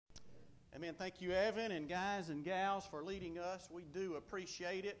Amen. Thank you, Evan, and guys and gals, for leading us. We do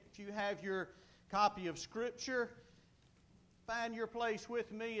appreciate it. If you have your copy of Scripture, find your place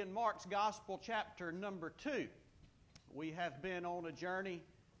with me in Mark's Gospel, chapter number 2. We have been on a journey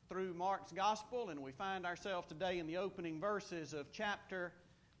through Mark's Gospel, and we find ourselves today in the opening verses of chapter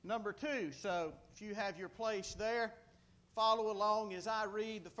number 2. So, if you have your place there, follow along as I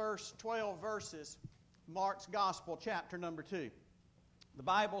read the first 12 verses, Mark's Gospel, chapter number 2. The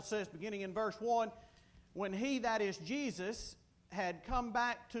Bible says, beginning in verse 1, when he, that is Jesus, had come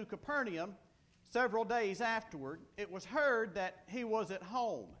back to Capernaum several days afterward, it was heard that he was at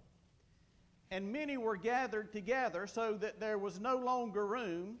home. And many were gathered together so that there was no longer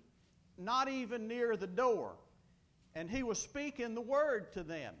room, not even near the door. And he was speaking the word to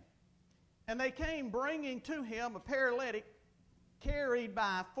them. And they came bringing to him a paralytic carried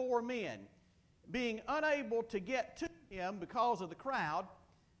by 4 men. Being unable to get to him because of the crowd,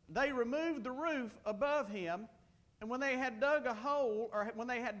 they removed the roof above him, and when they had dug a hole, or when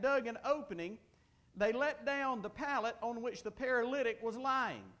they had dug an opening, they let down the pallet on which the paralytic was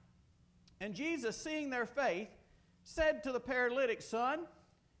lying. And Jesus, seeing their faith, said to the paralytic, "Son,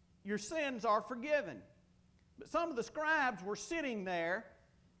 your sins are forgiven." But some of the scribes were sitting there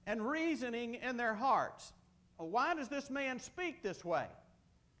and reasoning in their hearts, "Why does this man speak this way?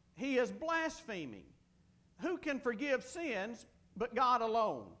 He is blaspheming. Who can forgive sins but God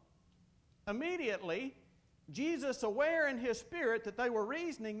alone?" Immediately, Jesus, aware in his spirit that they were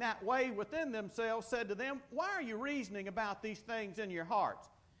reasoning that way within themselves, said to them, "Why are you reasoning about these things in your hearts?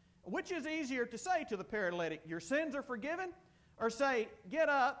 Which is easier to say to the paralytic, 'Your sins are forgiven,' or say, 'Get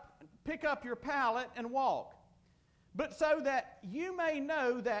up, pick up your pallet, and walk'? But so that you may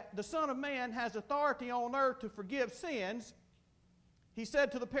know that the Son of Man has authority on earth to forgive sins," he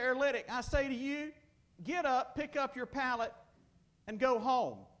said to the paralytic, "I say to you, get up, pick up your pallet, and go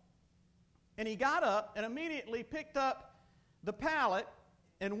home." And he got up and immediately picked up the pallet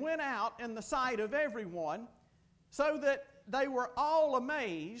and went out in the sight of everyone, so that they were all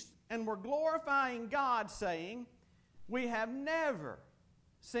amazed and were glorifying God, saying, "We have never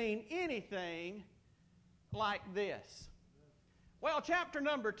seen anything like this." Well, chapter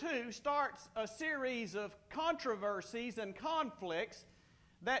number 2 starts a series of controversies and conflicts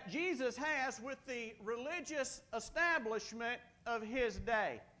that Jesus has with the religious establishment of his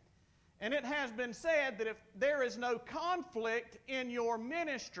day. And it has been said that if there is no conflict in your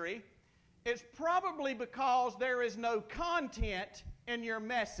ministry, it's probably because there is no content in your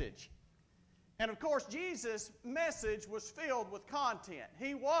message. And of course, Jesus' message was filled with content.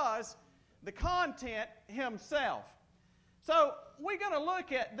 He was the content himself. So we're going to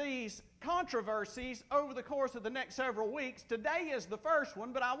look at these controversies over the course of the next several weeks. Today is the first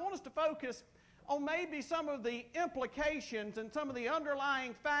one, but I want us to focus on maybe some of the implications and some of the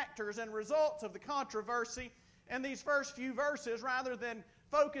underlying factors and results of the controversy in these first few verses, rather than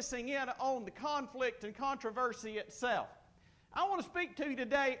focusing in on the conflict and controversy itself. I want to speak to you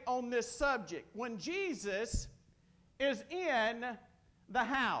today on this subject, when Jesus is in the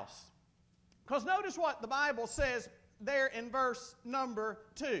house. Because notice what the Bible says there in verse number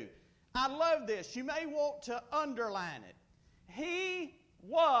 2. I love this. You may want to underline it. He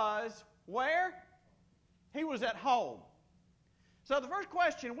was where? He was at home. So the first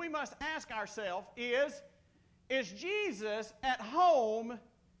question we must ask ourselves is Jesus at home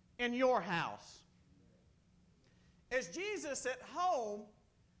in your house? Is Jesus at home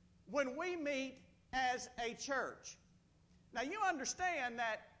when we meet as a church? Now you understand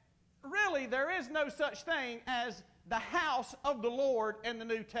that really there is no such thing as the house of the Lord in the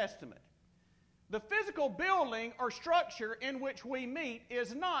New Testament. The physical building or structure in which we meet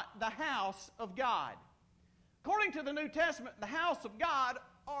is not the house of God. According to the New Testament, the house of God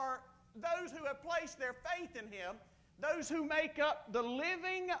are those who have placed their faith in Him, those who make up the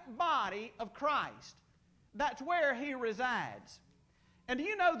living body of Christ. That's where He resides. And do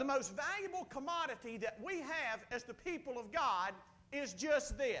you know the most valuable commodity that we have as the people of God is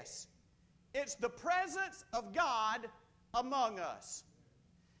just this? It's the presence of God among us.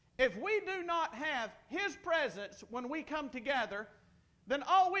 If we do not have His presence when we come together, then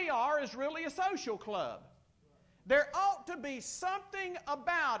all we are is really a social club. There ought to be something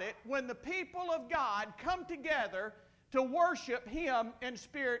about it when the people of God come together to worship Him in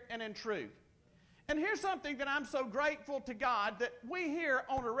spirit and in truth. And here's something that I'm so grateful to God that we hear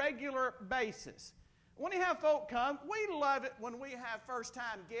on a regular basis. When we have folk come, we love it when we have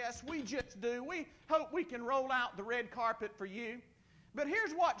first-time guests. We just do. We hope we can roll out the red carpet for you. But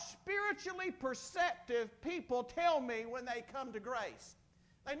here's what spiritually perceptive people tell me when they come to Grace.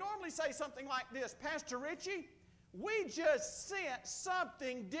 They normally say something like this: "Pastor Richie, we just sense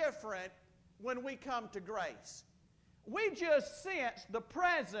something different when we come to grace. We just sense the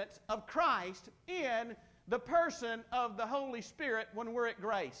presence of Christ in the person of the Holy Spirit when we're at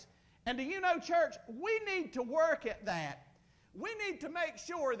grace. And do you know, church, we need to work at that. We need to make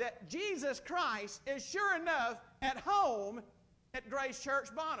sure that Jesus Christ is sure enough at home at Grace Church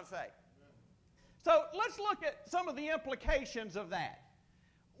Bonifay. So let's look at some of the implications of that.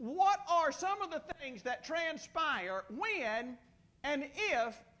 What are some of the things that transpire when and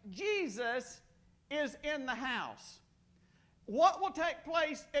if Jesus is in the house? What will take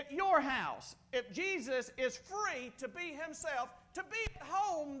place at your house if Jesus is free to be himself, to be at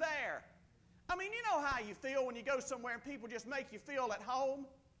home there? I mean, you know how you feel when you go somewhere and people just make you feel at home?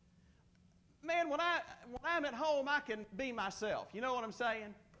 Man, when I'm at home, I can be myself. You know what I'm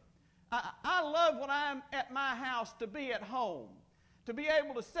saying? I love when I'm at my house to be at home, to be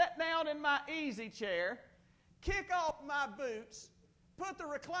able to sit down in my easy chair, kick off my boots, put the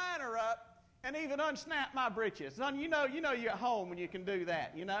recliner up, and even unsnap my britches. Son, you know you're at home when you can do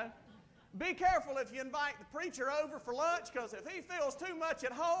that, you know? Be careful if you invite the preacher over for lunch, because if he feels too much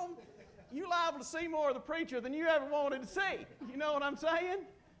at home, you're liable to see more of the preacher than you ever wanted to see. You know what I'm saying?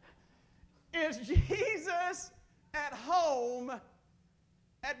 Is Jesus at home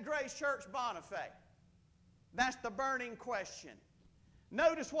at Grace Church Bonifay? That's the burning question.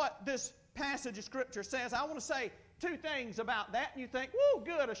 Notice what this passage of Scripture says. I want to say two things about that, and you think, whoa,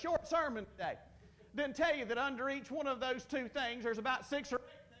 good, a short sermon today. Then tell you that under each one of those two things, there's about 6 or 8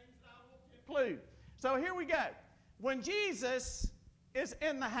 things that I want to include. So here we go. When Jesus is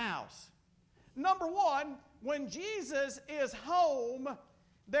in the house, number one, when Jesus is home,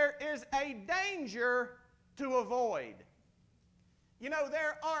 there is a danger to avoid. You know,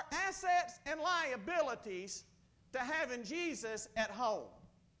 there are assets and liabilities to having Jesus at home.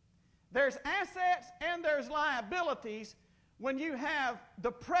 There's assets and there's liabilities when you have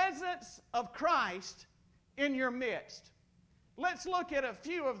the presence of Christ in your midst. Let's look at a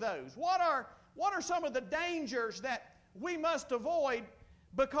few of those. What are some of the dangers that we must avoid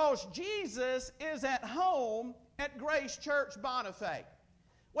because Jesus is at home at Grace Church Bonifay?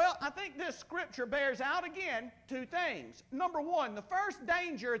 Well, I think this scripture bears out again 2 things. Number one, the first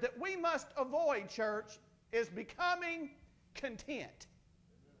danger that we must avoid, church, is becoming content.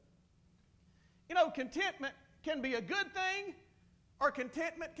 You know, contentment can be a good thing or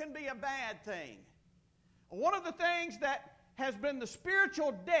contentment can be a bad thing. One of the things that has been the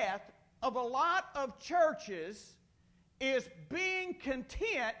spiritual death of a lot of churches is being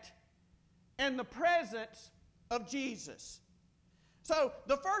content in the presence of Jesus. So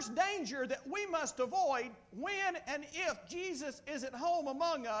the first danger that we must avoid when and if Jesus is at home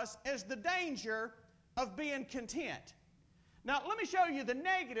among us is the danger of being content. Now, let me show you the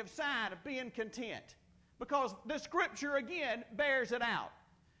negative side of being content, because the Scripture, again, bears it out.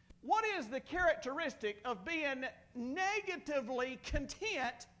 What is the characteristic of being negatively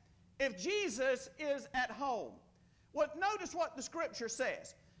content if Jesus is at home? Well, notice what the Scripture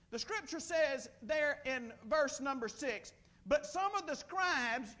says. The Scripture says there in verse number 6, but some of the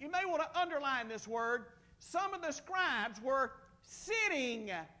scribes, you may want to underline this word, some of the scribes were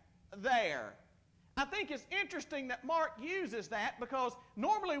sitting there. I think it's interesting that Mark uses that, because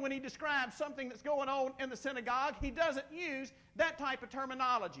normally when he describes something that's going on in the synagogue, he doesn't use that type of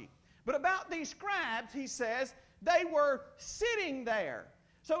terminology. But about these scribes, he says, they were sitting there.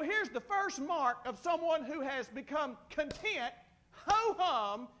 So here's the first mark of someone who has become content,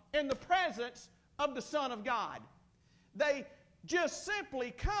 ho-hum, in the presence of the Son of God. They just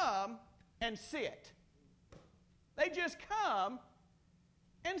simply come and sit. They just come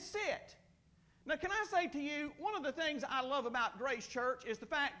and sit. Now, can I say to you, one of the things I love about Grace Church is the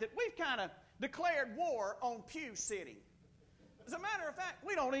fact that we've kind of declared war on pew sitting. As a matter of fact,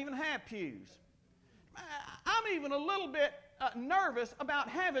 we don't even have pews. I'm even a little bit nervous about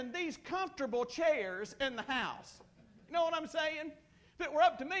having these comfortable chairs in the house. You know what I'm saying? If it were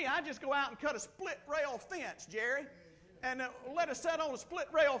up to me, I'd just go out and cut a split rail fence, Jerry, and let us sit on a split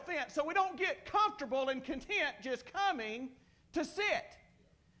rail fence so we don't get comfortable and content just coming to sit.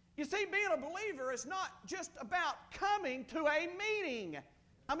 You see, being a believer is not just about coming to a meeting.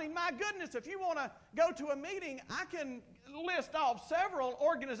 I mean, my goodness, if you want to go to a meeting, I can list off several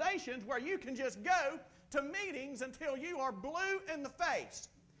organizations where you can just go to meetings until you are blue in the face.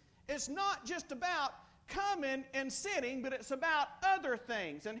 It's not just about coming and sitting, but it's about other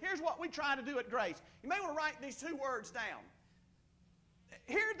things. And here's what we try to do at Grace. You may want to write these 2 words down.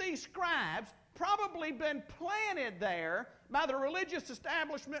 Here these scribes probably been planted there by the religious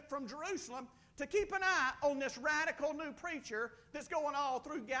establishment from Jerusalem to keep an eye on this radical new preacher that's going all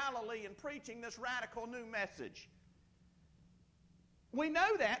through Galilee and preaching this radical new message. We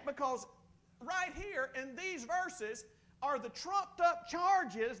know that because right here in these verses are the trumped up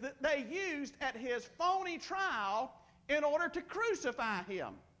charges that they used at his phony trial in order to crucify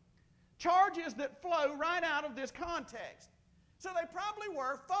him. Charges that flow right out of this context. So they probably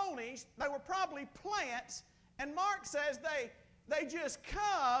were phonies, they were probably plants, and Mark says they just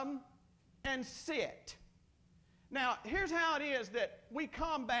come and sit. Now, here's how it is that we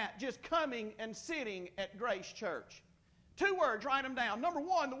combat just coming and sitting at Grace Church. 2 words, write them down. Number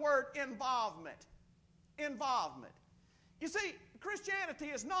 1, the word involvement. Involvement. You see, Christianity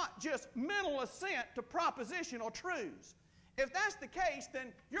is not just mental assent to propositional truths. If that's the case,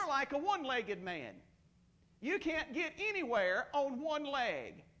 then you're like a one-legged man. You can't get anywhere on one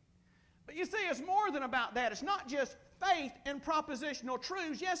leg. But you see, it's more than about that. It's not just faith in propositional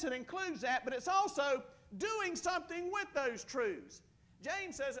truths. Yes, it includes that, but it's also doing something with those truths.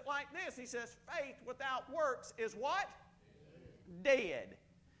 James says it like this. He says, faith without works is what? Dead.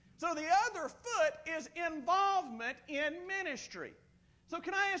 So the other foot is involvement in ministry. So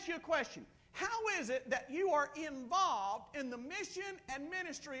can I ask you a question? How is it that you are involved in the mission and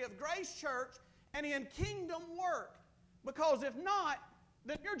ministry of Grace Church and in kingdom work? Because if not,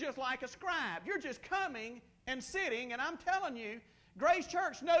 then you're just like a scribe. You're just coming and sitting, and I'm telling you, Grace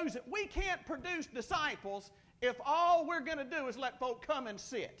Church knows that we can't produce disciples if all we're going to do is let folk come and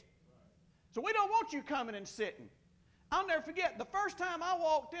sit. So we don't want you coming and sitting. I'll never forget, the first time I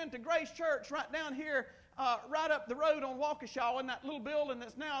walked into Grace Church right down here, right up the road on Waukesha in that little building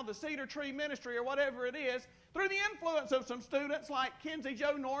that's now the Cedar Tree Ministry or whatever it is, through the influence of some students like Kinsey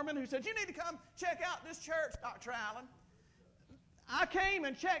Joe Norman who said, you need to come check out this church, Dr. Allen. I came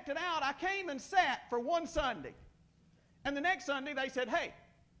and checked it out. I came and sat for one Sunday. And the next Sunday they said, hey,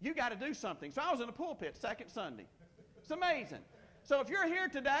 you got to do something. So I was in the pulpit second Sunday. It's amazing. So if you're here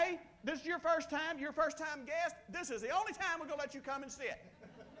today, this is your first time guest, this is the only time we're going to let you come and sit.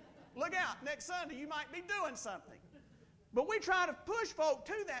 Look out, next Sunday you might be doing something. But we try to push folk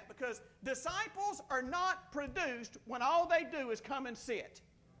to that because disciples are not produced when all they do is come and sit.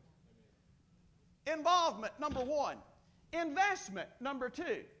 Involvement, number 1. Investment, number 2.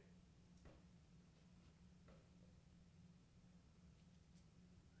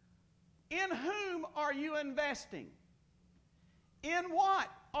 In whom are you investing? In what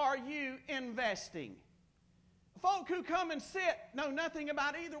are you investing? Folk who come and sit know nothing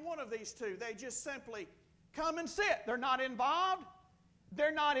about either one of these two. They just simply come and sit. They're not involved.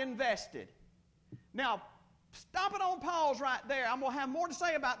 They're not invested. Now, stop it on pause right there. I'm going to have more to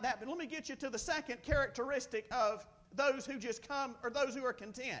say about that, but let me get you to the second characteristic of those who just come, or those who are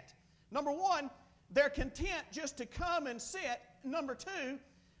content. Number 1, they're content just to come and sit. Number 2,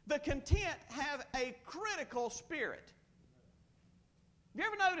 the content have a critical spirit. Have you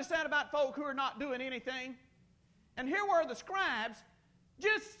ever noticed that about folk who are not doing anything? And here were the scribes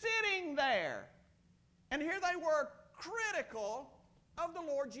just sitting there. And here they were critical of the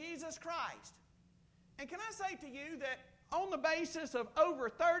Lord Jesus Christ. And can I say to you that on the basis of over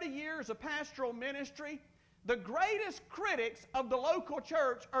 30 years of pastoral ministry, the greatest critics of the local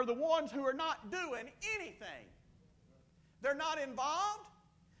church are the ones who are not doing anything. They're not involved.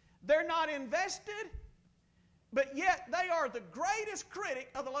 They're not invested. But yet they are the greatest critic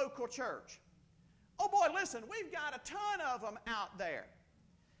of the local church. Oh boy, listen, we've got a ton of them out there.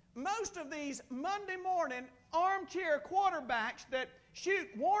 Most of these Monday morning armchair quarterbacks that shoot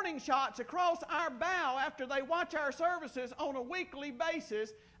warning shots across our bow after they watch our services on a weekly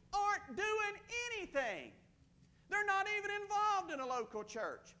basis aren't doing anything. They're not even involved in a local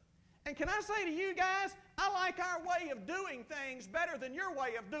church. And can I say to you guys, I like our way of doing things better than your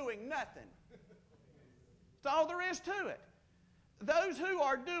way of doing nothing. That's all there is to it. Those who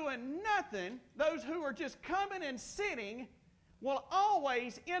are doing nothing, those who are just coming and sitting, will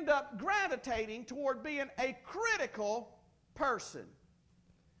always end up gravitating toward being a critical person.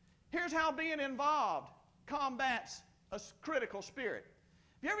 Here's how being involved combats a critical spirit.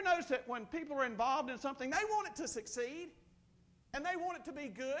 Have you ever noticed that when people are involved in something, they want it to succeed and they want it to be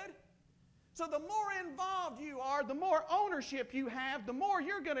good? So the more involved you are, the more ownership you have, the more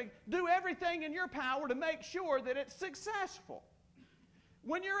you're going to do everything in your power to make sure that it's successful.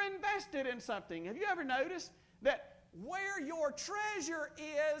 When you're invested in something, have you ever noticed that where your treasure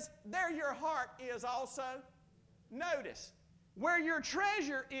is, there your heart is also? Notice, where your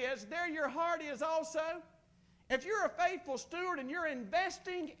treasure is, there your heart is also. If you're a faithful steward and you're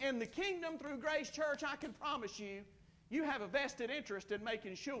investing in the kingdom through Grace Church, I can promise you, you have a vested interest in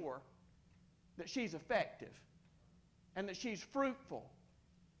making sure that she's effective and that she's fruitful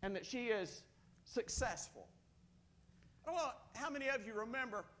and that she is successful. I don't know how many of you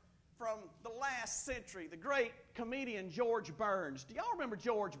remember from the last century, the great comedian George Burns. Do y'all remember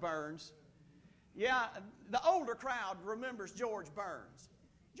George Burns? Yeah, the older crowd remembers George Burns.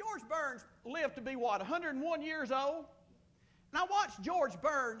 George Burns lived to be, 101 years old? And I watched George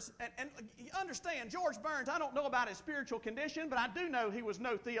Burns, and you understand, George Burns, I don't know about his spiritual condition, but I do know he was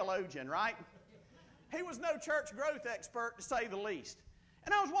no theologian, right? He was no church growth expert, to say the least.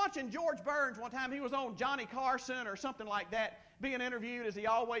 And I was watching George Burns one time. He was on Johnny Carson or something like that, being interviewed as he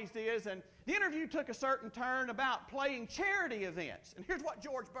always is. And the interview took a certain turn about playing charity events. And here's what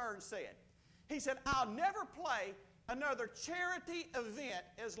George Burns said. He said, "I'll never play another charity event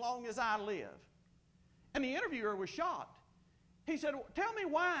as long as I live." And the interviewer was shocked. He said, "Tell me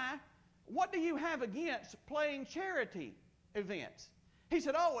why. What do you have against playing charity events?" He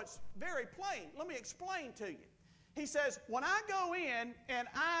said, "Oh, it's very plain. Let me explain to you." He says, "When I go in and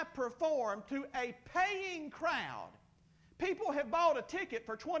I perform to a paying crowd, people have bought a ticket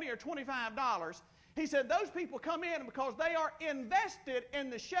for $20 or $25. He said, those people come in because they are invested in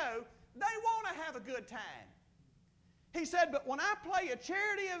the show. They want to have a good time." He said, "But when I play a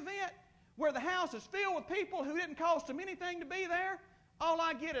charity event where the house is filled with people who didn't cost them anything to be there, all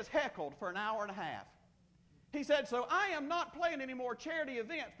I get is heckled for an hour and a half." He said, "So I am not playing any more charity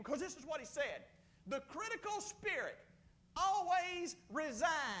events," because this is what he said: "The critical spirit always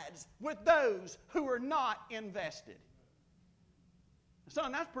resides with those who are not invested."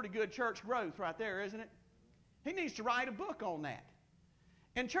 Son, that's pretty good church growth right there, isn't it? He needs to write a book on that.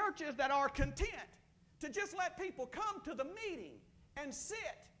 And churches that are content to just let people come to the meeting and sit,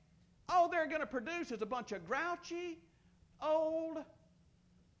 all they're going to produce is a bunch of grouchy, old,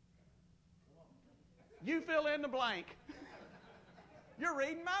 you fill in the blank. You're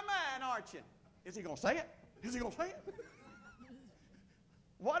reading my mind, aren't you? Is he going to say it? Is he going to say it?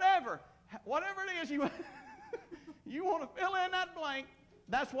 Whatever it is you want to fill in that blank,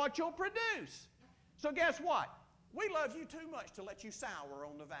 that's what you'll produce. So guess what? We love you too much to let you sour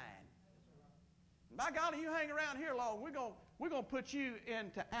on the vine. By golly, you hang around here long, we're going to put you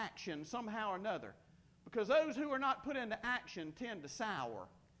into action somehow or another. Because those who are not put into action tend to sour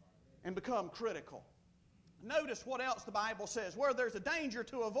and become critical. Notice what else the Bible says, where there's a danger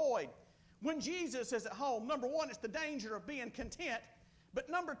to avoid. When Jesus is at home, number one, it's the danger of being content. But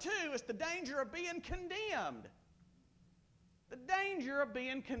number two, it's the danger of being condemned. The danger of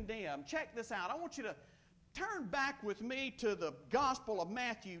being condemned. Check this out. I want you to turn back with me to the Gospel of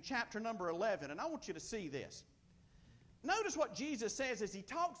Matthew, chapter number 11, and I want you to see this. Notice what Jesus says as he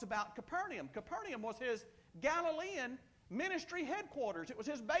talks about Capernaum. Capernaum was his Galilean ministry headquarters. It was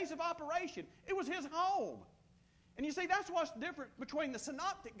his base of operation. It was his home. And you see, that's what's different between the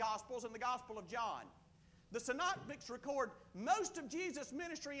Synoptic Gospels and the Gospel of John. The Synoptics record most of Jesus'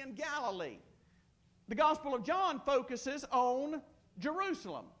 ministry in Galilee. The Gospel of John focuses on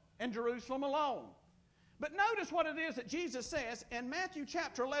Jerusalem and Jerusalem alone. But notice what it is that Jesus says in Matthew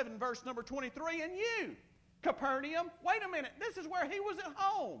chapter 11, verse number 23, "And you, Capernaum," wait a minute, this is where he was at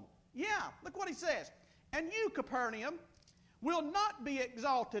home. Yeah, look what he says. "And you, Capernaum, will not be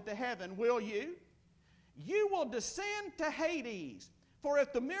exalted to heaven, will you? You will descend to Hades. For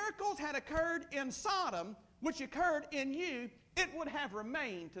if the miracles had occurred in Sodom, which occurred in you, it would have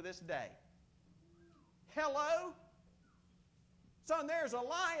remained to this day." Hello? Son, there's a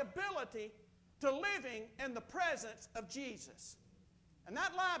liability to living in the presence of Jesus. And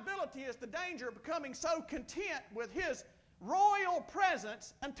that liability is the danger of becoming so content with his royal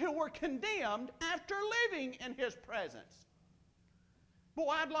presence until we're condemned after living in his presence. Boy,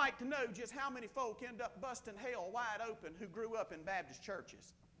 I'd like to know just how many folk end up busting hell wide open who grew up in Baptist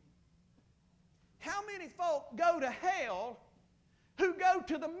churches. How many folk go to hell who go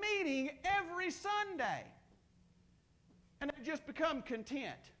to the meeting every Sunday and have just become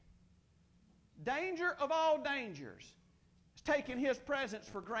content? Danger of all dangers is taking his presence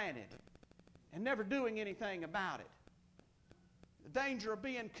for granted and never doing anything about it. The danger of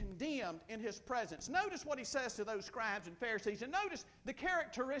being condemned in his presence. Notice what he says to those scribes and Pharisees, and notice the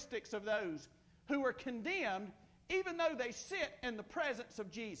characteristics of those who are condemned even though they sit in the presence of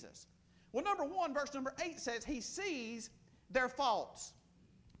Jesus. Well, number one, verse number 8 says, he sees their faults.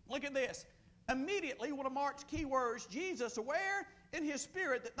 Look at this. Immediately, one of Mark's key words, Jesus, aware in his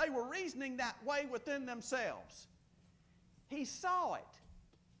spirit that they were reasoning that way within themselves. He saw it.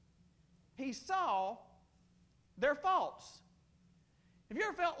 He saw their faults. Have you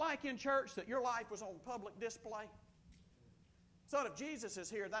ever felt like in church that your life was on public display? Son, if Jesus is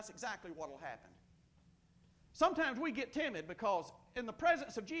here, that's exactly what will happen. Sometimes we get timid because in the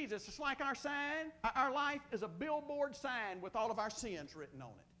presence of Jesus, it's like our sign, our life is a billboard sign with all of our sins written on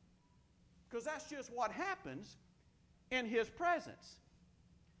it. Because that's just what happens in his presence.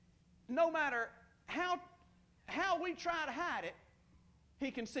 No matter how we try to hide it,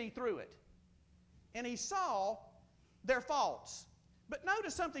 he can see through it. and he saw their faults. But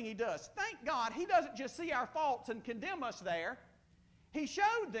notice something he does. Thank God he doesn't just see our faults and condemn us there. He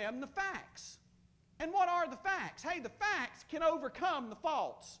showed them the facts. And what are the facts? Hey, the facts can overcome the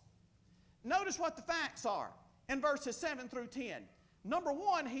faults. Notice what the facts are in verses 7 through 10. Number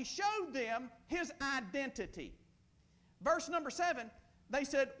one, he showed them his identity. Verse number 7, they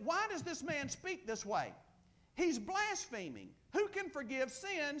said, why does this man speak this way? He's blaspheming. Who can forgive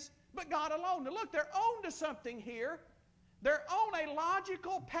sins but God alone? Now look, they're on to something here. They're on a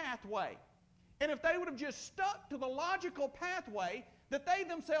logical pathway. And if they would have just stuck to the logical pathway that they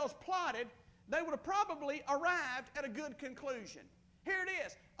themselves plotted, they would have probably arrived at a good conclusion. Here it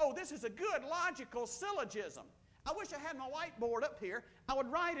is. Oh, this is a good logical syllogism. I wish I had my whiteboard up here. I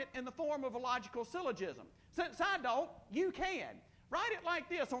would write it in the form of a logical syllogism. Since I don't, you can. Write it like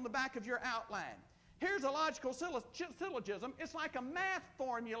this on the back of your outline. Here's a logical syllogism. It's like a math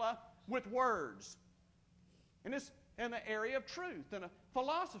formula with words. And it's in the area of truth and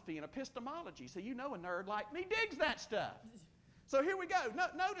philosophy and epistemology. So you know a nerd like me digs that stuff. So here we go.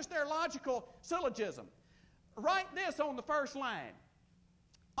 Notice their logical syllogism. Write this on the first line.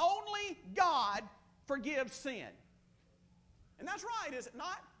 Only God forgives sin. And that's right, is it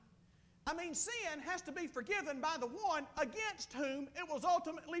not? I mean, sin has to be forgiven by the one against whom it was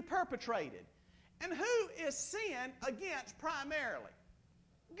ultimately perpetrated. And who is sin against primarily?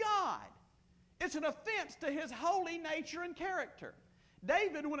 God. It's an offense to his holy nature and character.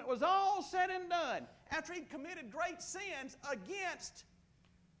 David, when it was all said and done, after he'd committed great sins against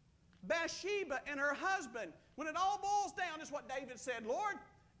Bathsheba and her husband, when it all boils down, is what David said, Lord,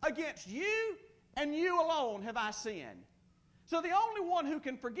 against you and you alone have I sinned. So the only one who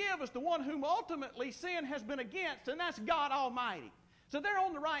can forgive is the one whom ultimately sin has been against, and that's God Almighty. So they're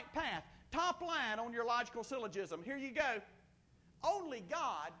on the right path. Top line on your logical syllogism. Here you go. Only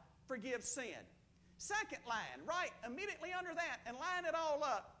God forgives sin. Second line, right immediately under that, and line it all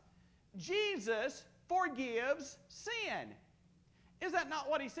up. Jesus forgives sin. Is that not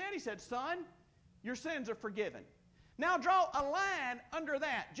what he said? He said, son, your sins are forgiven. Now draw a line under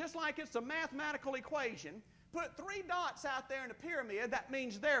that, just like it's a mathematical equation. Put 3 dots out there in a pyramid. That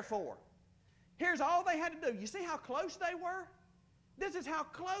means therefore. Here's all they had to do. You see how close they were? This is how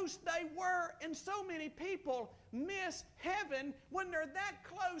close they were, and so many people miss heaven when they're that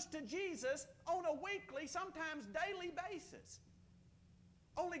close to Jesus on a weekly, sometimes daily basis.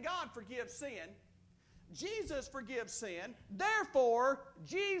 Only God forgives sin. Jesus forgives sin. Therefore,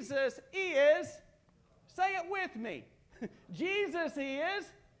 Jesus is, say it with me, Jesus is.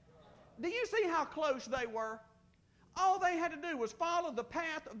 Do you see how close they were? All they had to do was follow the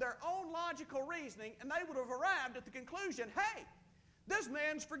path of their own logical reasoning, and they would have arrived at the conclusion, hey, this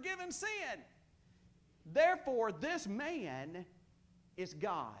man's forgiven sin. Therefore, this man is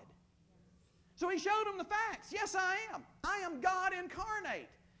God. So he showed them the facts. Yes, I am. I am God incarnate.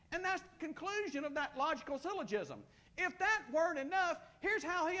 And that's the conclusion of that logical syllogism. If that weren't enough, here's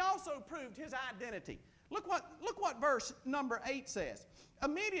how he also proved his identity. Look what verse number 8 says.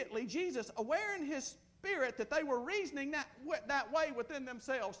 Immediately, Jesus, aware in his spirit that they were reasoning that way within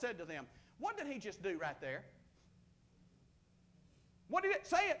themselves, said to them, what did he just do right there? What did it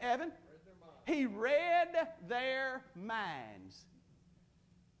say it, Evan? He read their minds.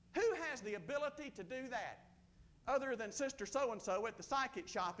 Who has the ability to do that other than Sister So-and-so at the psychic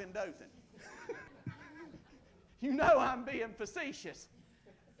shop in Dothan? You know I'm being facetious.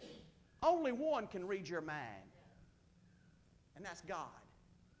 Only one can read your mind, and that's God.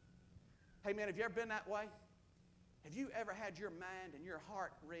 Hey, man, have you ever been that way? Have you ever had your mind and your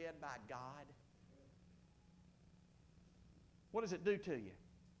heart read by God? What does it do to you?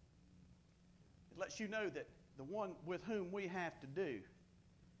 It lets you know that the one with whom we have to do,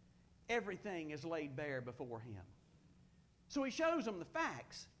 everything is laid bare before him. So he shows them the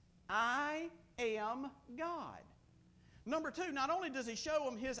facts. I am God. Number 2, not only does he show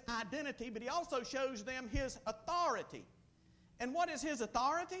them his identity, but he also shows them his authority. And what is his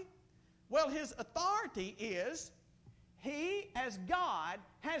authority? Well, his authority is he, as God,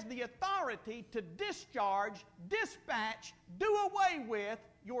 has the authority to discharge, dispatch, do away with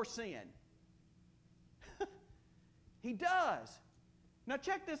your sin. He does. Now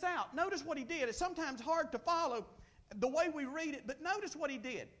check this out. Notice what he did. It's sometimes hard to follow the way we read it, but notice what he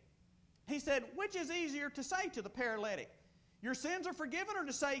did. He said, which is easier to say to the paralytic, your sins are forgiven, or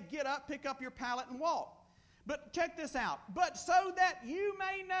to say, get up, pick up your pallet, and walk? But check this out. But so that you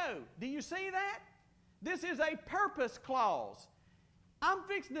may know. Do you see that? This is a purpose clause. I'm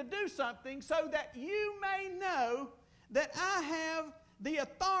fixing to do something so that you may know that I have the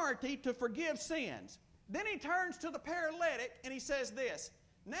authority to forgive sins. Then he turns to the paralytic and he says this,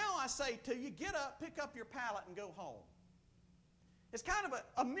 Now I say to you, get up, pick up your pallet, and go home. It's kind of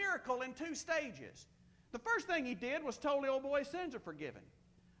a miracle in two stages. The first thing he did was told the old boy's sins are forgiven.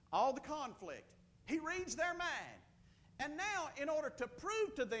 All the conflict. He reads their mind. And now, in order to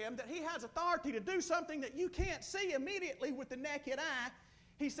prove to them that he has authority to do something that you can't see immediately with the naked eye,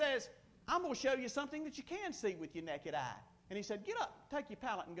 he says, I'm going to show you something that you can see with your naked eye. And he said, get up, take your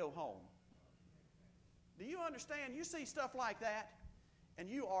pallet, and go home. Do you understand? You see stuff like that, and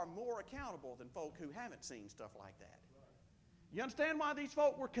you are more accountable than folk who haven't seen stuff like that. You understand why these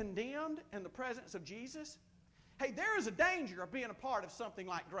folk were condemned in the presence of Jesus? Hey, there is a danger of being a part of something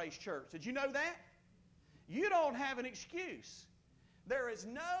like Grace Church. Did you know that? You don't have an excuse. There is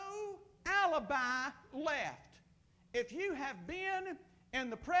no alibi left. If you have been in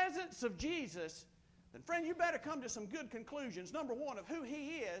the presence of Jesus, then friend, you better come to some good conclusions. Number one, of who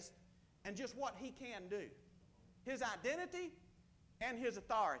He is and just what He can do. His identity and His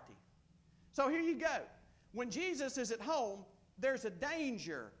authority. So here you go. When Jesus is at home, there's a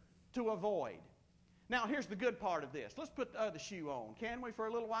danger to avoid. Now, here's the good part of this. Let's put the other shoe on, can we, for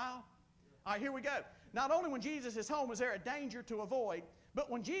a little while? All right, here we go. Not only when Jesus is home is there a danger to avoid, but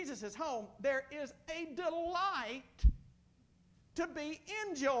when Jesus is home, there is a delight to be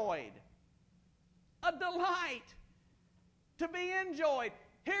enjoyed. A delight to be enjoyed.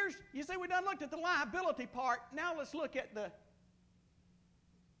 You see, we done looked at the liability part. Now let's look at the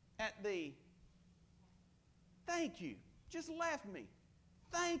thank you. Just left me.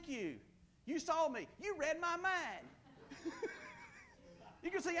 Thank you. You saw me. You read my mind. You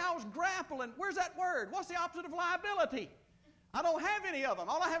can see I was grappling. Where's that word? What's the opposite of liability? I don't have any of them.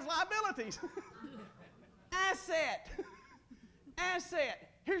 All I have is liabilities. Asset. Asset.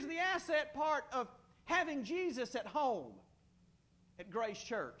 Here's the asset part of having Jesus at home at Grace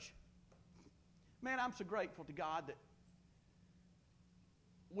Church. Man, I'm so grateful to God that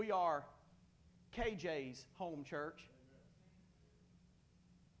we are KJ's home church.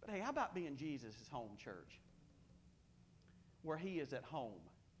 But hey, how about being Jesus' home church? Where He is at home.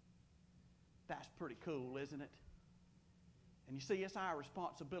 That's pretty cool, isn't it? And you see, it's our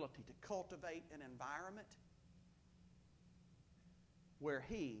responsibility to cultivate an environment where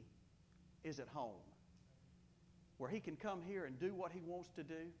He is at home. Where He can come here and do what He wants to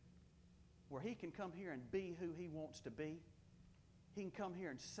do. Where He can come here and be who He wants to be. He can come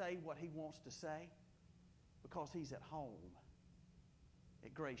here and say what He wants to say because He's at home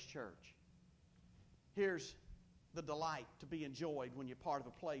at Grace Church. Here's the delight to be enjoyed when you're part of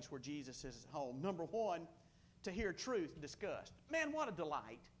a place where Jesus is at home. Number one, to hear truth discussed. Man, what a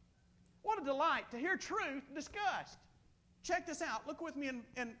delight. What a delight to hear truth discussed. Check this out. Look with me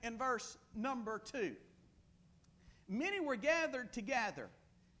in verse number 2. Many were gathered together.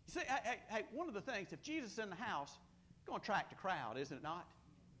 You see, hey, one of the things, if Jesus is in the house, it's going to attract a crowd, isn't it not?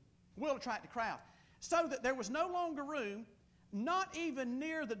 It will attract a crowd. So that there was no longer room, not even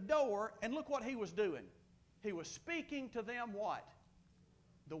near the door, and look what He was doing. He was speaking to them what?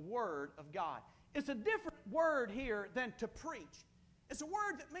 The Word of God. It's a different word here than to preach. It's a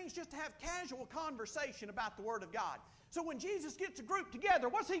word that means just to have casual conversation about the Word of God. So when Jesus gets a group together,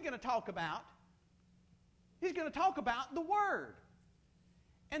 what's He going to talk about? He's going to talk about the Word.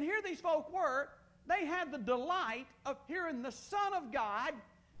 And here these folk were, they had the delight of hearing the Son of God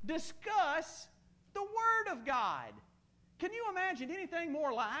discuss the Word of God. Can you imagine anything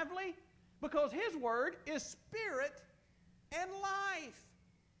more lively? Because His Word is spirit and life.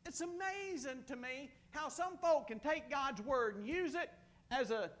 It's amazing to me how some folk can take God's Word and use it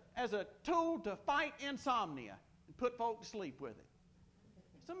as a tool to fight insomnia and put folk to sleep with it.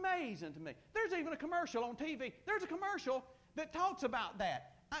 It's amazing to me. There's even a commercial on TV. There's a commercial that talks about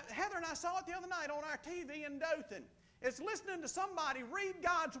that. Heather and I saw it the other night on our TV in Dothan. It's listening to somebody read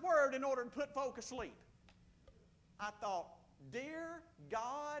God's Word in order to put folk asleep. I thought, dear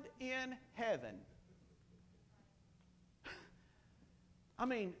God in heaven. I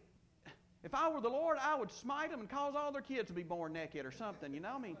mean, if I were the Lord, I would smite them and cause all their kids to be born naked or something, you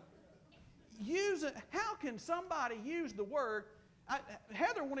know? I mean, use it. How can somebody use the Word?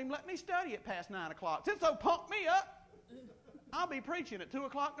 Heather won't even let me study it past 9 o'clock. Since so pump me up, I'll be preaching at 2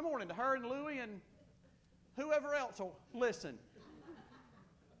 o'clock in the morning to her and Louie and whoever else will listen.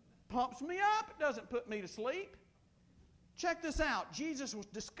 Pumps me up. It doesn't put me to sleep. Check this out. Jesus was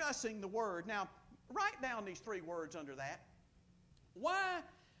discussing the Word. Now, write down these 3 words under that. Why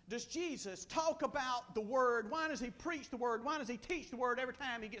does Jesus talk about the Word? Why does He preach the Word? Why does He teach the Word every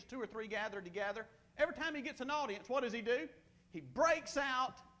time He gets 2 or 3 gathered together? Every time He gets an audience, what does He do? He breaks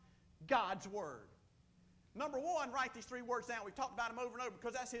out God's Word. Number 1, write these 3 words down. We've talked about them over and over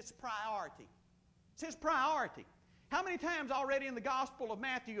because that's His priority. It's His priority. How many times already in the Gospel of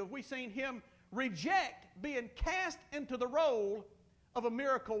Matthew have we seen him reject being cast into the role of a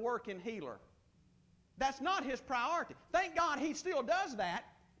miracle working healer? That's not his priority. Thank God he still does that,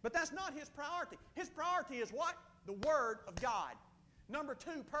 but that's not his priority. His priority is what? The Word of God. Number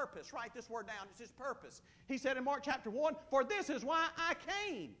 2, purpose. Write this word down. It's his purpose. He said in Mark chapter 1, "For this is why I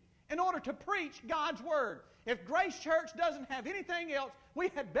came, in order to preach God's Word." If Grace Church doesn't have anything else, we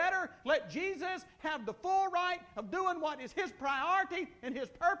had better let Jesus have the full right of doing what is his priority and his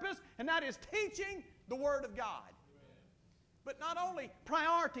purpose, and that is teaching the Word of God. But not only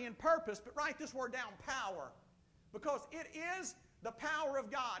priority and purpose, but write this word down, power. Because it is the power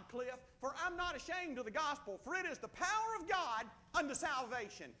of God, Cliff. "For I'm not ashamed of the gospel, for it is the power of God unto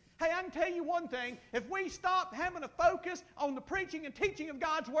salvation." Hey, I can tell you one thing. If we stop having a focus on the preaching and teaching of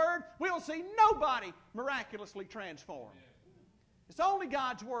God's Word, we'll see nobody miraculously transformed. It's only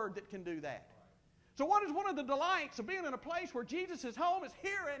God's Word that can do that. So what is one of the delights of being in a place where Jesus is home is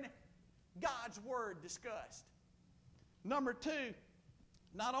hearing God's Word discussed. Number 2,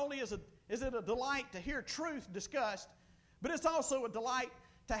 not only is it a delight to hear truth discussed, but it's also a delight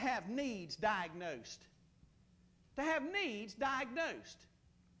to have needs diagnosed. To have needs diagnosed.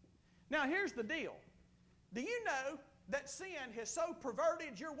 Now here's the deal. Do you know that sin has so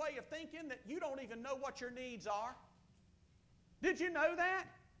perverted your way of thinking that you don't even know what your needs are? Did you know that?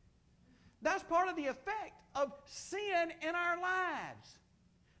 That's part of the effect of sin in our lives.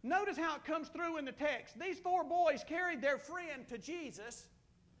 Notice how it comes through in the text. These 4 boys carried their friend to Jesus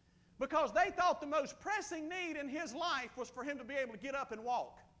because they thought the most pressing need in his life was for him to be able to get up and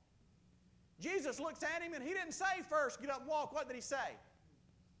walk. Jesus looks at him and he didn't say first, "Get up and walk." What did he say?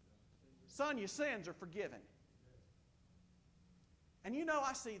 "Son, your sins are forgiven." And you know,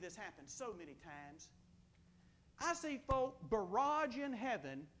 I see this happen so many times. I see folk barraging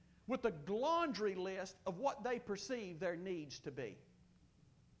heaven with a laundry list of what they perceive their needs to be.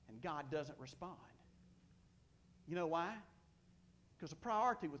 And God doesn't respond. You know why? Because the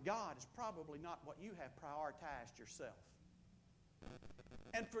priority with God is probably not what you have prioritized yourself.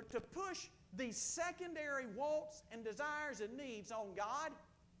 And to push these secondary wants and desires and needs on God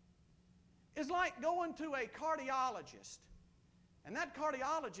is like going to a cardiologist. And that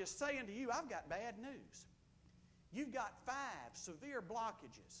cardiologist saying to you, "I've got bad news. You've got 5 severe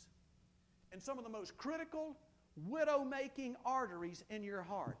blockages in some of the most critical, widow-making arteries in your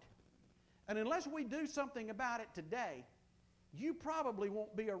heart. And unless we do something about it today, you probably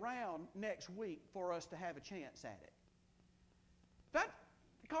won't be around next week for us to have a chance at it." That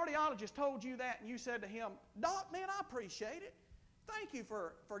cardiologist told you that and you said to him, "Doc, man, I appreciate it. Thank you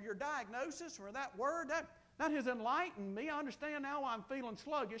for your diagnosis or that word. That has enlightened me. I understand now why I'm feeling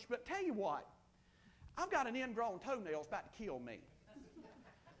sluggish. But tell you what, I've got an ingrown toenail that's about to kill me.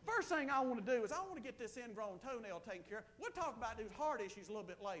 First thing I want to do is I want to get this ingrown toenail taken care of. We'll talk about these heart issues a little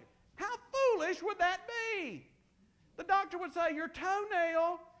bit later." How foolish would that be? The doctor would say, "Your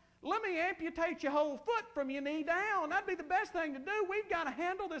toenail, let me amputate your whole foot from your knee down. That'd be the best thing to do. We've got to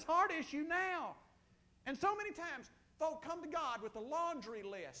handle this heart issue now." And so many times, folk come to God with a laundry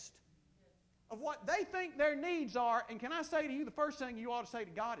list of what they think their needs are. And can I say to you, the first thing you ought to say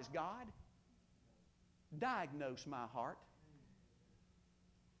to God is, "God, diagnose my heart.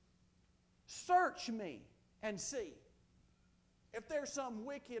 Search me and see if there's some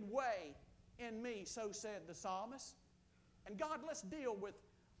wicked way in me," so said the psalmist. And God, let's deal with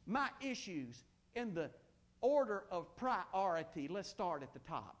my issues in the order of priority. Let's start at the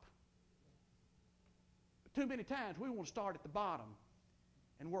top. But too many times we want to start at the bottom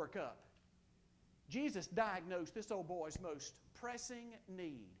and work up. Jesus diagnosed this old boy's most pressing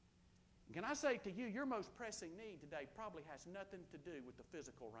need. And can I say to you, your most pressing need today probably has nothing to do with the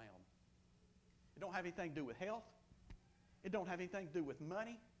physical realm. It don't have anything to do with health. It don't have anything to do with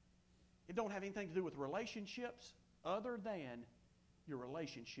money. It don't have anything to do with relationships other than your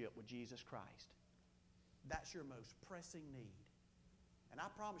relationship with Jesus Christ. That's your most pressing need. And I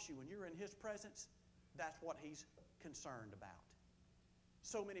promise you, when you're in His presence, that's what He's concerned about.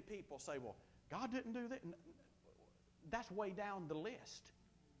 So many people say, "Well, God didn't do that." That's way down the list.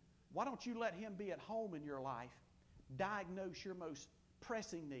 Why don't you let Him be at home in your life, diagnose your most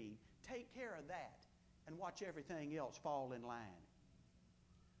pressing need, take care of that, and watch everything else fall in line?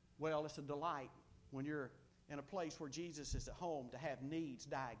 Well, it's a delight when you're in a place where Jesus is at home to have needs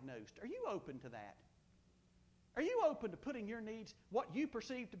diagnosed. Are you open to that? Are you open to putting your needs, what you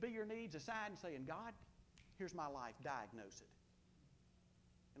perceive to be your needs, aside and saying, "God, here's my life, diagnose it,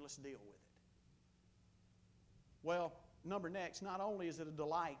 and let's deal with it"? Well, next, not only is it a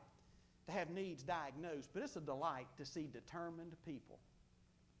delight to have needs diagnosed, but it's a delight to see determined people.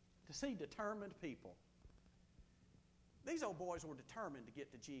 To see determined people. These old boys were determined to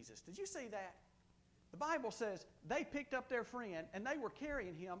get to Jesus. Did you see that? The Bible says they picked up their friend and they were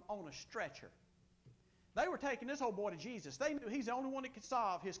carrying him on a stretcher. They were taking this old boy to Jesus. They knew he's the only one that could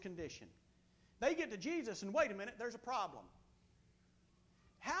solve his condition. They get to Jesus and wait a minute, there's a problem.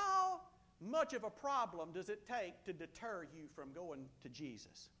 How much of a problem does it take to deter you from going to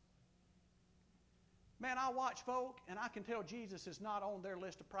Jesus? Man, I watch folk and I can tell Jesus is not on their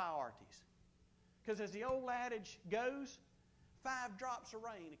list of priorities. Because as the old adage goes, 5 drops of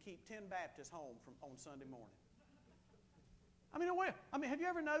rain to keep 10 Baptists home on Sunday morning. Have you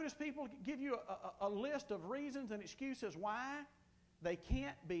ever noticed people give you a list of reasons and excuses why they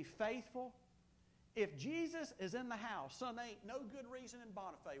can't be faithful? If Jesus is in the house, son, there ain't no good reason in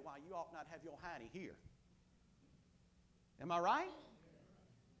Bonifay why you ought not have your honey here. Am I right?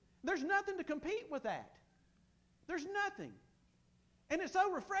 There's nothing to compete with that. There's nothing. And it's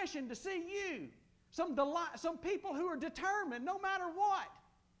so refreshing to see you, some people who are determined no matter what,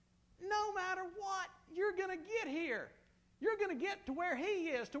 you're going to get here. You're going to get to where He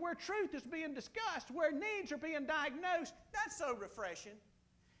is, to where truth is being discussed, where needs are being diagnosed. That's so refreshing.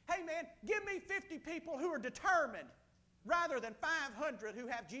 Hey man, give me 50 people who are determined rather than 500 who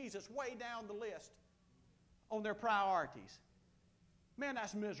have Jesus way down the list on their priorities. Man,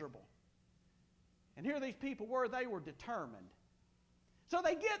 that's miserable. And here these people were, they were determined. So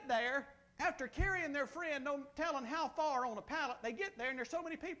they get there, after carrying their friend, no telling how far on a pallet, they get there and there's so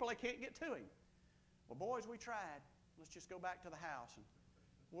many people they can't get to him. Well, boys, we tried. Let's just go back to the house and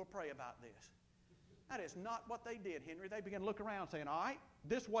we'll pray about this. That is not what they did, Henry. They began to look around saying, all right,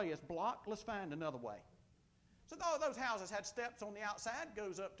 this way is blocked. Let's find another way. So all those houses had steps on the outside,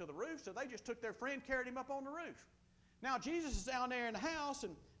 goes up to the roof, so they just took their friend, carried him up on the roof. Now, Jesus is down there in the house,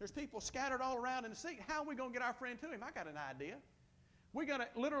 and there's people scattered all around in the seat. How are we going to get our friend to him? I got an idea. We're going to,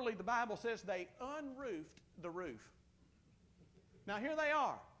 literally, the Bible says they unroofed the roof. Now, here they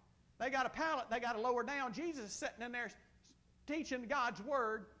are. They got a pallet they got to lower down. Jesus is sitting in there teaching God's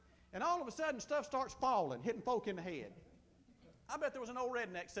Word, and all of a sudden stuff starts falling, hitting folk in the head. I bet there was an old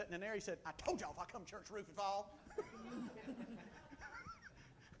redneck sitting in there. He said, I told y'all if I come to church, roof would fall.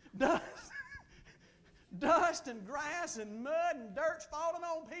 Dust and grass and mud and dirt's falling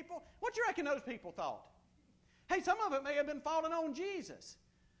on people. What do you reckon those people thought? Hey, some of it may have been falling on Jesus.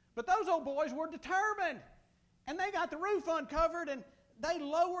 But those old boys were determined. And they got the roof uncovered and they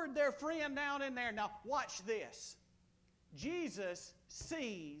lowered their friend down in there. Now, watch this. Jesus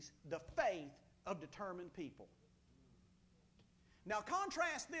sees the faith of determined people. Now,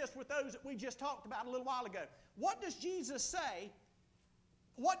 contrast this with those that we just talked about a little while ago. What does Jesus say?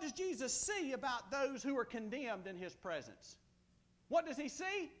 What does Jesus see about those who are condemned in His presence? What does He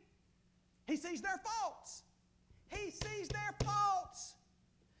see? He sees their faults. He sees their faults.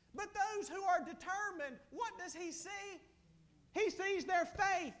 But those who are determined, what does He see? He sees their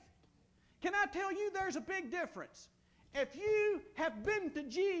faith. Can I tell you there's a big difference? If you have been to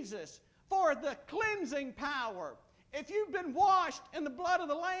Jesus for the cleansing power, if you've been washed in the blood of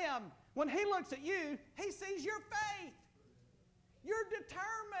the Lamb, when He looks at you, He sees your faith. You're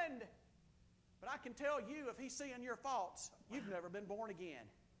determined. But I can tell you, if He's seeing your faults, you've never been born again.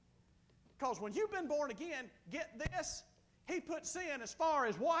 Because when you've been born again, get this, He puts sin as far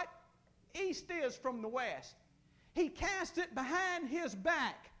as what? East is from the west. He casts it behind His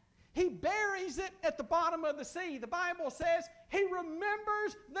back. He buries it at the bottom of the sea. The Bible says He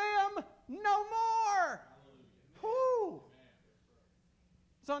remembers them no more. Whew.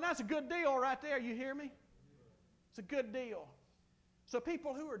 So that's a good deal right there. You hear me? It's a good deal. So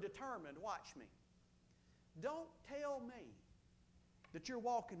people who are determined, watch me. Don't tell me that you're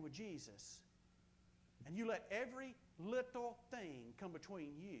walking with Jesus and you let every little thing come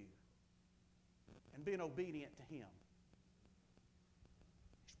between you and being obedient to Him.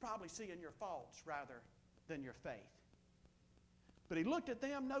 He's probably seeing your faults rather than your faith. But He looked at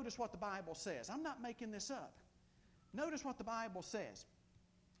them. Notice what the Bible says. I'm not making this up. Notice what the Bible says.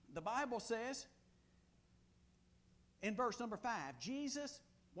 The Bible says in verse number 5, Jesus,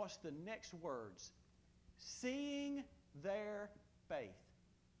 what's the next words? Seeing their faith.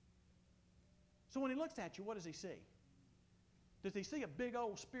 So when He looks at you, what does He see? Does He see a big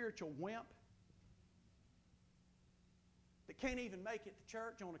old spiritual wimp that can't even make it to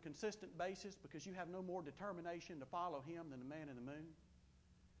church on a consistent basis because you have no more determination to follow Him than the man in the moon?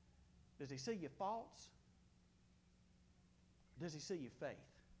 Does He see your faults? Does He see your faith?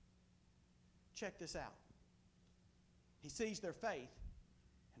 Check this out. He sees their faith,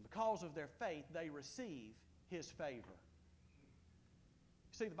 and because of their faith, they receive His favor.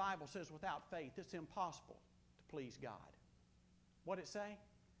 You see, the Bible says without faith, it's impossible to please God. What did it say?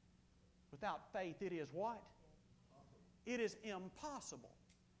 Without faith, it is what? it is impossible.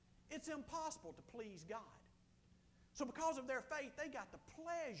 It's impossible to please God. So because of their faith, they got the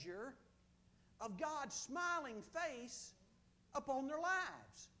pleasure of God's smiling face upon their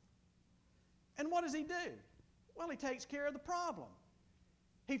lives. And what does He do? Well, He takes care of the problem.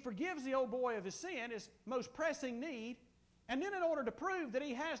 He forgives the old boy of his sin, his most pressing need, and then in order to prove that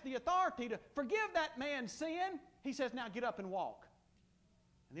He has the authority to forgive that man's sin, He says, now get up and walk.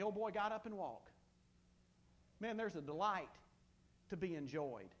 And the old boy got up and walked. Man, there's a delight to be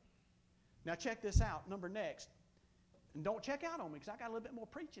enjoyed. Now check this out, number next. And don't check out on me because I got a little bit more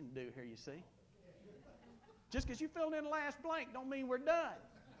preaching to do here, you see. Just because you filled in the last blank don't mean we're done.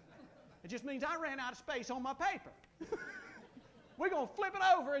 It just means I ran out of space on my paper. We're going to flip it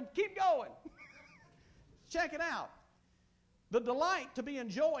over and keep going. Check it out. The delight to be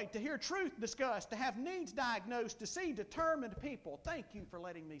enjoyed, to hear truth discussed, to have needs diagnosed, to see determined people. Thank you for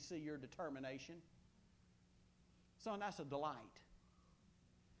letting me see your determination. Son, that's a delight.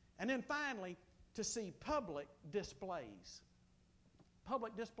 And then finally, to see public displays.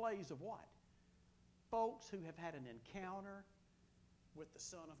 Public displays of what? Folks who have had an encounter with the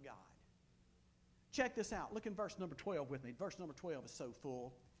Son of God. Check this out. Look in verse number 12 with me. Verse number 12 is so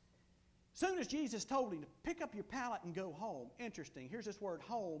full. Soon as Jesus told him to pick up your pallet and go home. Interesting. Here's this word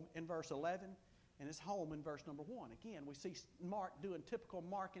home in verse 11, and it's home in verse number 1. Again, we see Mark doing typical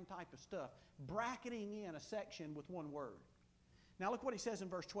Markan type of stuff, bracketing in a section with one word. Now look what he says in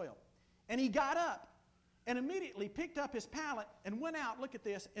verse 12. And he got up and immediately picked up his pallet and went out, look at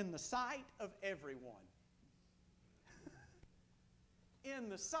this, in the sight of everyone. In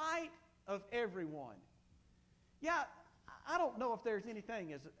the sight of everyone. Yeah, I don't know if there's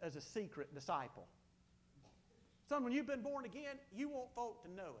anything as a secret disciple. Son, when you've been born again, you want folk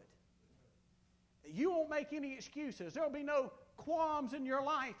to know it. You won't make any excuses. There'll be no qualms in your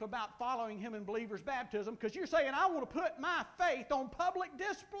life about following Him in believer's baptism because you're saying, I want to put my faith on public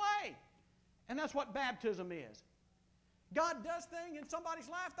display. And that's what baptism is. God does things in somebody's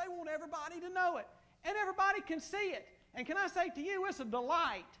life, they want everybody to know it. And everybody can see it. And can I say to you, it's a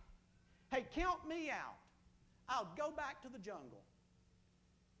delight. Hey, count me out. I'll go back to the jungle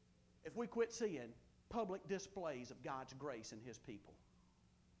if we quit seeing public displays of God's grace and His people.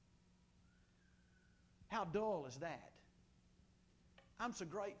 How dull is that? I'm so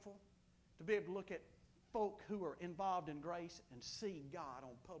grateful to be able to look at folk who are involved in grace and see God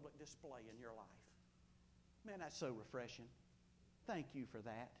on public display in your life. Man, that's so refreshing. Thank you for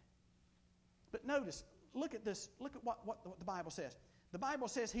that. But notice, look at this. Look at what the Bible says. The Bible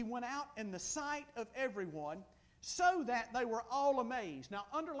says He went out in the sight of everyone so that they were all amazed. Now,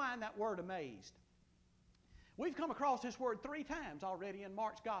 underline that word amazed. We've come across this word 3 times already in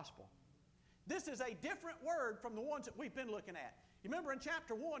Mark's Gospel. This is a different word from the ones that we've been looking at. You remember in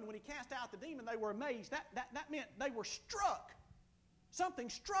chapter 1 when He cast out the demon, they were amazed. That meant they were struck. Something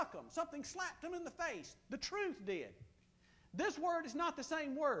struck them. Something slapped them in the face. The truth did. This word is not the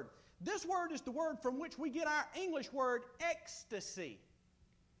same word. This word is the word from which we get our English word ecstasy.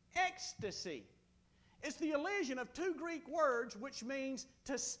 Ecstasy. It's the elision of 2 Greek words which means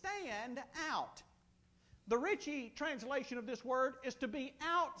to stand out. The Ritchie translation of this word is to be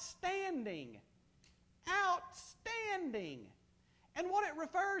outstanding. Outstanding. And what it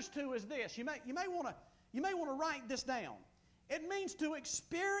refers to is this. You may want to write this down. It means to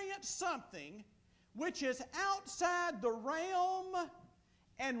experience something which is outside the realm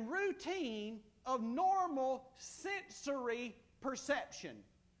and routine of normal sensory perception.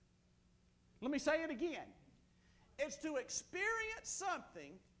 Let me say it again. It's to experience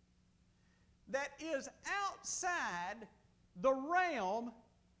something that is outside the realm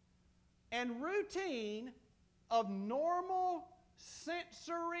and routine of normal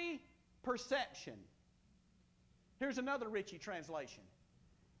sensory perception. Here's another Ritchie translation.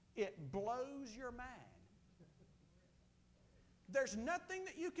 It blows your mind. There's nothing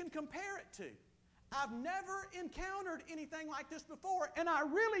that you can compare it to. I've never encountered anything like this before, and I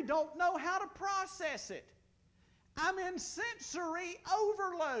really don't know how to process it. I'm in sensory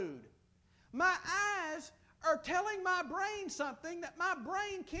overload. My eyes are telling my brain something that my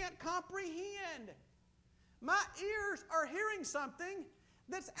brain can't comprehend. My ears are hearing something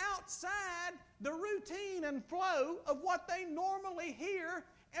that's outside the routine and flow of what they normally hear,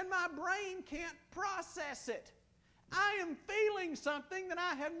 and my brain can't process it. I am feeling something that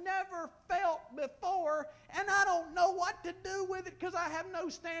I have never felt before, and I don't know what to do with it because I have no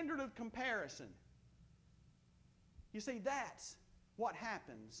standard of comparison. You see, that's what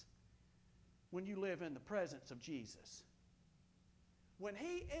happens when you live in the presence of Jesus. When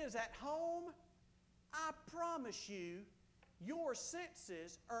He is at home, I promise you, your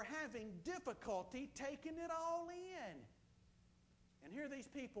senses are having difficulty taking it all in. And here these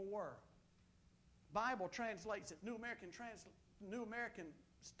people were. Bible translates it, New American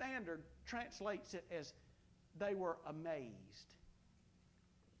Standard translates it as they were amazed.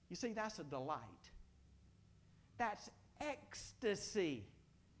 You see, that's a delight. That's ecstasy.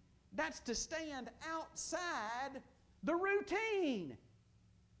 That's to stand outside the routine.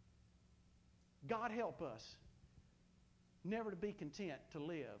 God help us never to be content to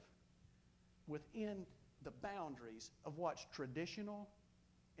live within the boundaries of what's traditional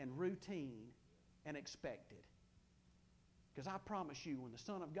and routine and expected. Because I promise you, when the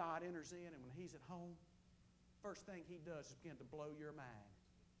Son of God enters in and when He's at home, first thing He does is begin to blow your mind.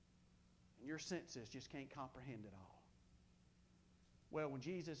 And your senses just can't comprehend it all. Well, when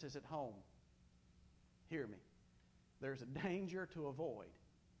Jesus is at home, hear me, there's a danger to avoid,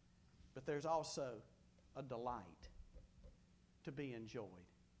 but there's also a delight to be enjoyed.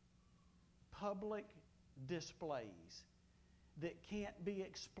 Public displays that can't be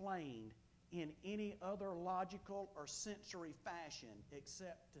explained in any other logical or sensory fashion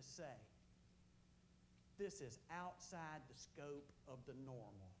except to say, this is outside the scope of the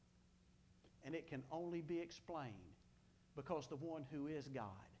normal. And it can only be explained because the one who is God,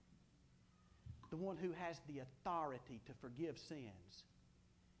 the one who has the authority to forgive sins,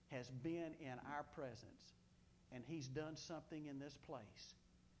 has been in our presence, and He's done something in this place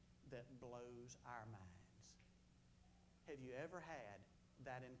that blows our minds. Have you ever had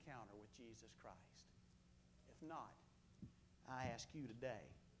that encounter with Jesus Christ? If not, I ask you today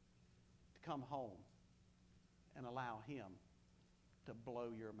to come home and allow Him to blow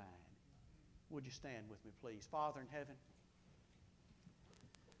your mind. Would you stand with me, please? Father in heaven,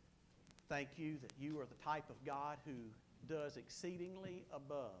 thank you that you are the type of God who does exceedingly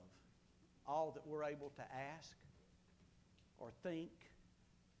above all that we're able to ask or think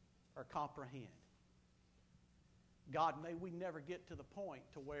or comprehend. God, may we never get to the point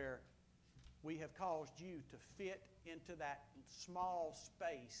to where we have caused you to fit into that small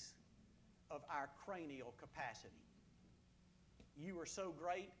space of our cranial capacity. You are so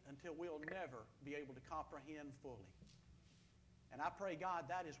great until we'll never be able to comprehend fully. And I pray, God,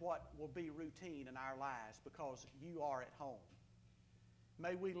 that is what will be routine in our lives because you are at home.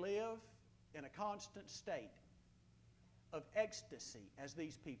 May we live in a constant state of ecstasy as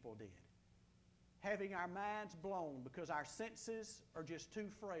these people did, having our minds blown because our senses are just too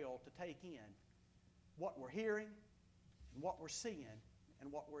frail to take in what we're hearing, and what we're seeing,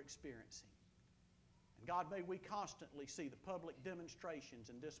 and what we're experiencing. And God, may we constantly see the public demonstrations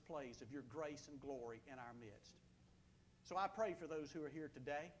and displays of your grace and glory in our midst. So I pray for those who are here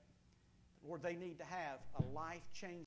today, Lord, they need to have a life-changing